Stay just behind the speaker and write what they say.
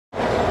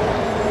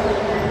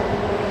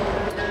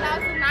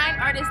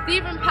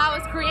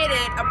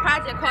a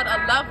project called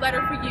A Love Letter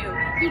for You.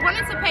 He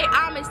wanted to pay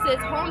homage to his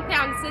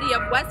hometown city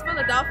of West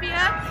Philadelphia,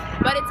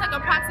 but it took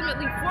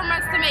approximately 4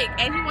 months to make,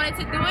 and he wanted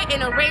to do it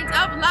in a range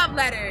of love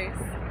letters.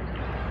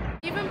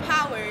 Stephen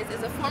Powers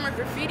is a former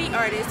graffiti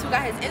artist who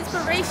got his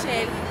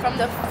inspiration from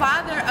the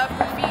father of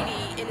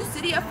graffiti in the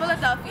city of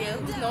Philadelphia,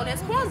 who's known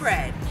as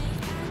Cornbread.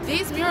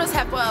 These murals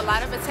have brought a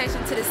lot of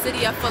attention to the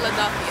city of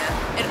Philadelphia.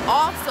 It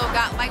also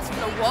got likes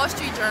from the Wall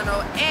Street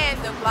Journal and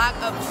the blog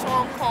of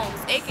Sean Combs,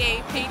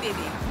 aka P.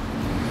 Diddy.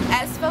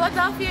 As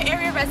Philadelphia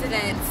area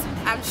residents,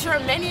 I'm sure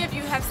many of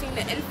you have seen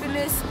the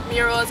infamous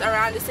murals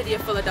around the city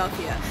of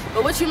Philadelphia.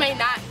 But what you may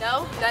not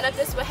know, none of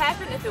this would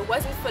happen if it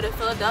wasn't for the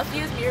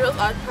Philadelphia's Murals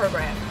Art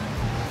Program.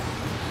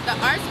 The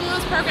Arts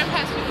Murals program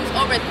has produced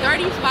over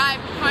 3,500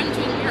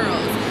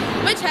 murals,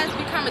 which has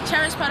become a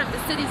cherished part of the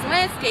city's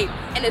landscape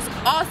and is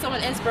also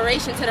an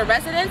inspiration to the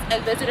residents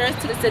and visitors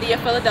to the city of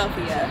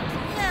Philadelphia.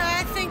 Yeah,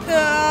 I think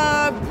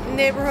the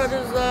neighborhood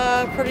is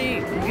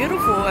pretty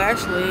beautiful,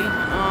 actually.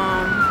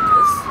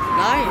 It's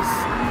nice,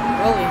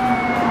 really.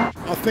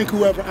 I think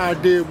whoever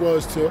idea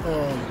was to,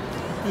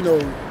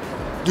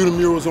 do the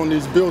murals on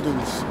these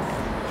buildings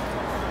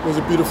was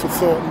a beautiful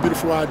thought and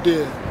beautiful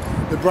idea.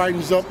 It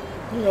brightens up,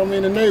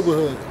 the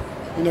neighborhood.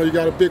 You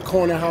got a big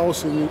corner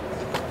house, and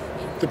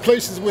the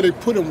places where they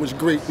put them was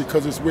great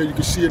because it's where you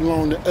can see it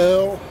along the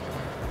L.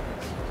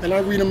 And I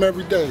read them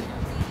every day.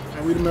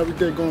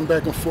 Going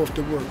back and forth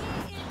to work.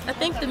 I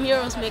think the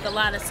murals make a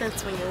lot of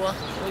sense when you're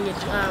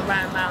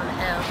riding by on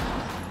the L.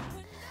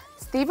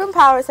 Stephen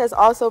Powers has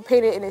also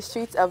painted in the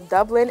streets of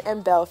Dublin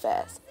and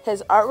Belfast.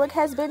 His artwork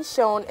has been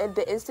shown at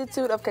the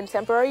Institute of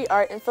Contemporary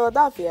Art in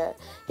Philadelphia.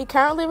 He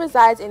currently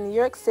resides in New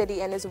York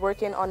City and is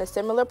working on a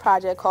similar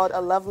project called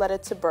A Love Letter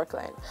to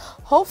Brooklyn.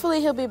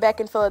 Hopefully he'll be back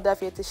in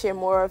Philadelphia to share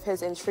more of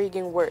his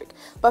intriguing work.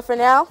 But for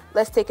now,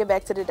 let's take it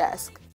back to the desk.